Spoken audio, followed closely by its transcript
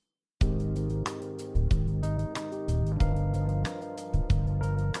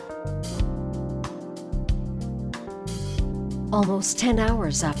Almost 10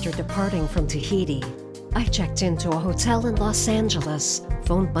 hours after departing from Tahiti, I checked into a hotel in Los Angeles,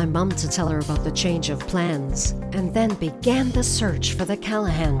 phoned my mom to tell her about the change of plans, and then began the search for the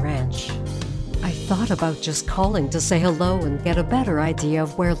Callahan Ranch. I thought about just calling to say hello and get a better idea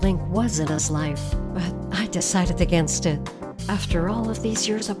of where Link was in his life, but I decided against it. After all of these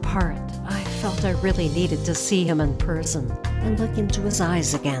years apart, I felt I really needed to see him in person and look into his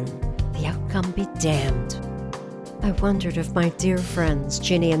eyes again. The outcome be damned. I wondered if my dear friends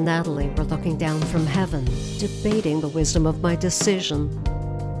Ginny and Natalie were looking down from heaven, debating the wisdom of my decision.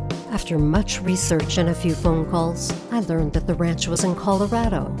 After much research and a few phone calls, I learned that the ranch was in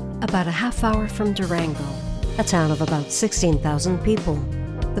Colorado, about a half hour from Durango, a town of about 16,000 people.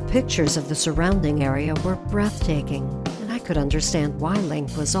 The pictures of the surrounding area were breathtaking, and I could understand why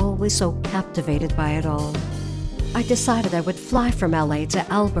Link was always so captivated by it all. I decided I would fly from LA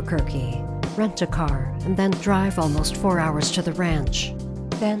to Albuquerque, rent a car, and then drive almost 4 hours to the ranch.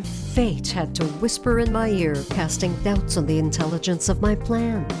 Then fate had to whisper in my ear, casting doubts on the intelligence of my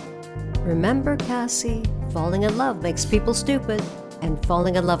plan. Remember, Cassie, falling in love makes people stupid, and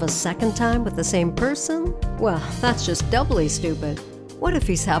falling in love a second time with the same person? Well, that's just doubly stupid. What if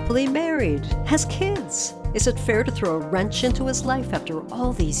he's happily married, has kids? Is it fair to throw a wrench into his life after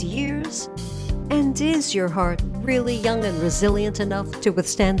all these years? And is your heart really young and resilient enough to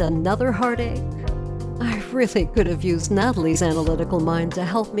withstand another heartache? I really could have used Natalie's analytical mind to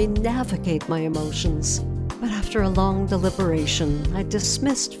help me navigate my emotions. But after a long deliberation, I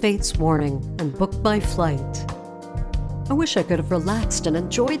dismissed fate's warning and booked my flight. I wish I could have relaxed and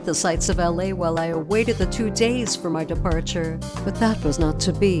enjoyed the sights of LA while I awaited the 2 days for my departure, but that was not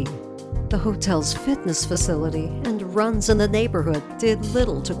to be. The hotel's fitness facility and runs in the neighborhood did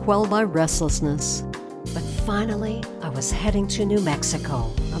little to quell my restlessness. But finally, I was heading to New Mexico,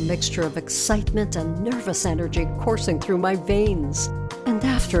 a mixture of excitement and nervous energy coursing through my veins. And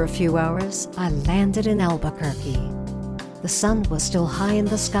after a few hours, I landed in Albuquerque. The sun was still high in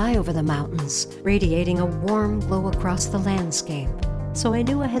the sky over the mountains, radiating a warm glow across the landscape, so I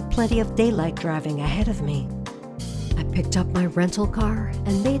knew I had plenty of daylight driving ahead of me. I picked up my rental car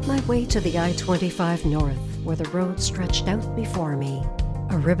and made my way to the I-25 North, where the road stretched out before me,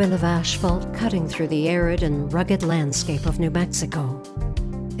 a ribbon of asphalt cutting through the arid and rugged landscape of New Mexico.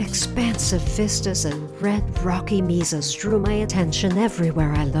 Expansive vistas and red, rocky mesas drew my attention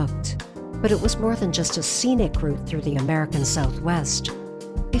everywhere I looked. But it was more than just a scenic route through the American Southwest.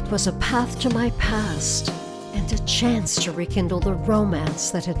 It was a path to my past, and a chance to rekindle the romance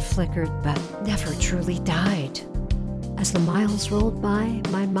that had flickered but never truly died. As the miles rolled by,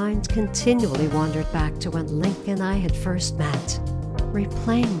 my mind continually wandered back to when Link and I had first met,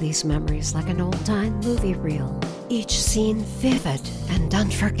 replaying these memories like an old-time movie reel, each scene vivid and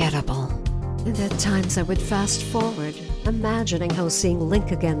unforgettable. And at times I would fast forward, imagining how seeing Link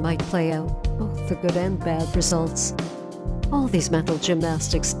again might play out, both the good and bad results. All these mental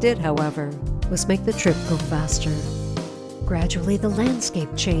gymnastics did, however, was make the trip go faster. Gradually the landscape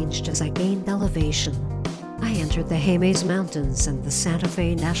changed as I gained elevation. I entered the Jemez Mountains and the Santa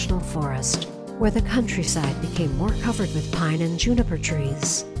Fe National Forest, where the countryside became more covered with pine and juniper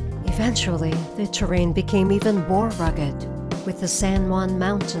trees. Eventually, the terrain became even more rugged, with the San Juan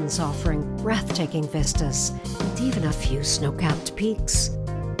Mountains offering breathtaking vistas and even a few snow-capped peaks.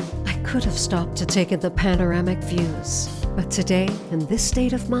 I could have stopped to take in the panoramic views, but today, in this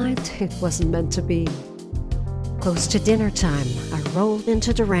state of mind, it wasn't meant to be. Close to dinner time, I rolled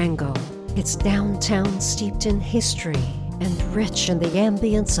into Durango, its downtown steeped in history and rich in the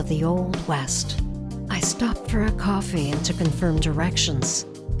ambience of the Old West. I stopped for a coffee and to confirm directions,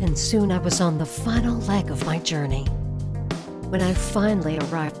 and soon I was on the final leg of my journey. When I finally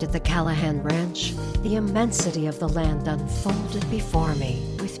arrived at the Callahan Ranch, the immensity of the land unfolded before me,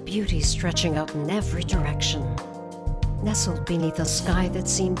 with beauty stretching out in every direction. Nestled beneath a sky that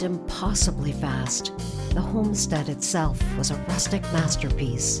seemed impossibly vast, the homestead itself was a rustic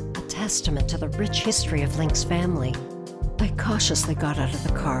masterpiece, a testament to the rich history of Link's family. I cautiously got out of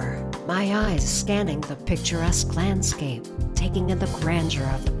the car, my eyes scanning the picturesque landscape, taking in the grandeur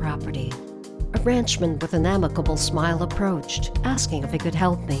of the property. A ranchman with an amicable smile approached, asking if he could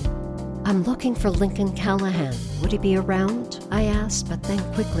help me. "I'm looking for Lincoln Callahan. Would he be around?" I asked, but then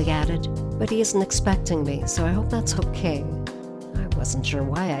quickly added, "But he isn't expecting me, so I hope that's okay." I wasn't sure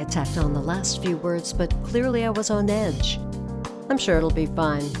why I tacked on the last few words, but clearly I was on edge. "I'm sure it'll be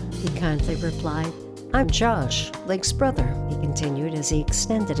fine," he kindly replied. "I'm Josh, Lake's brother," he continued as he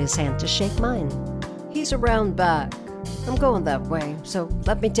extended his hand to shake mine. "He's around back. I'm going that way, so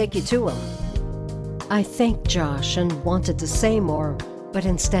let me take you to him." I thanked Josh and wanted to say more, but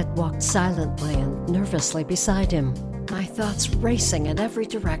instead walked silently and nervously beside him. my thoughts racing in every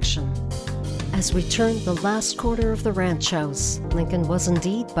direction. As we turned the last corner of the ranch house, Lincoln was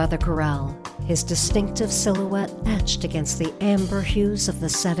indeed by the corral, his distinctive silhouette etched against the amber hues of the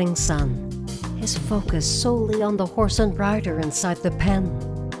setting sun, his focus solely on the horse and rider inside the pen.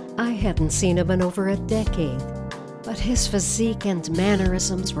 I hadn't seen him in over a decade, but his physique and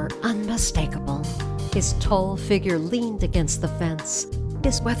mannerisms were unmistakable. His tall figure leaned against the fence,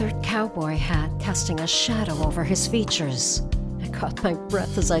 his weathered cowboy hat casting a shadow over his features. I caught my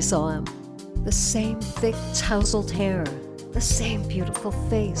breath as I saw him. The same thick, tousled hair, the same beautiful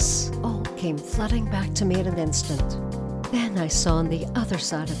face, all came flooding back to me in an instant. Then I saw on the other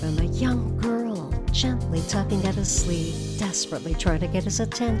side of him a young girl, gently tugging at his sleeve, desperately trying to get his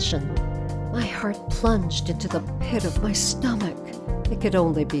attention. My heart plunged into the pit of my stomach. It could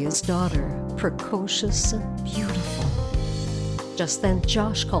only be his daughter, precocious and beautiful. Just then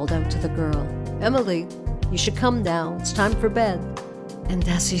Josh called out to the girl, "Emily, you should come now. It's time for bed." And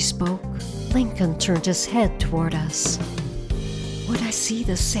as he spoke, Lincoln turned his head toward us. Would I see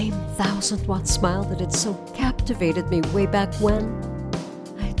the same 1,000-watt smile that had so captivated me way back when?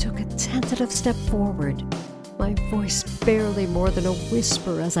 I took a tentative step forward, my voice barely more than a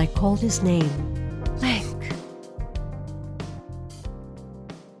whisper as I called his name, Link.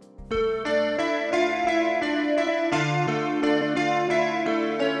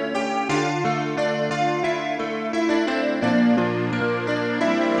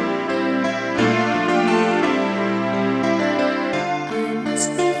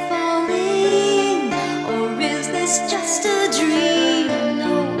 Just a dream,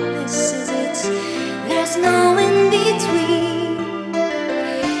 no, this is it, there's no in between.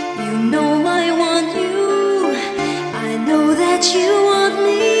 You know I want you, I know that you want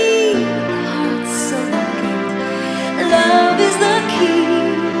me. The heart's awakened, love is the key.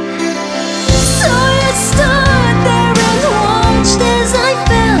 So I stood there and watched as I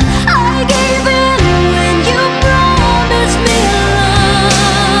fell, I gave in when you promised me love.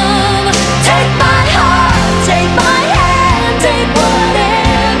 Take my heart, take my hand, take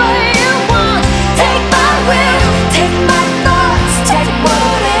whatever you want. Take my will, take my thoughts, take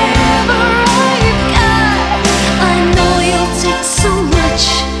whatever I've got. I know you'll take so much,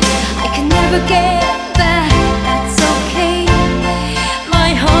 I can never get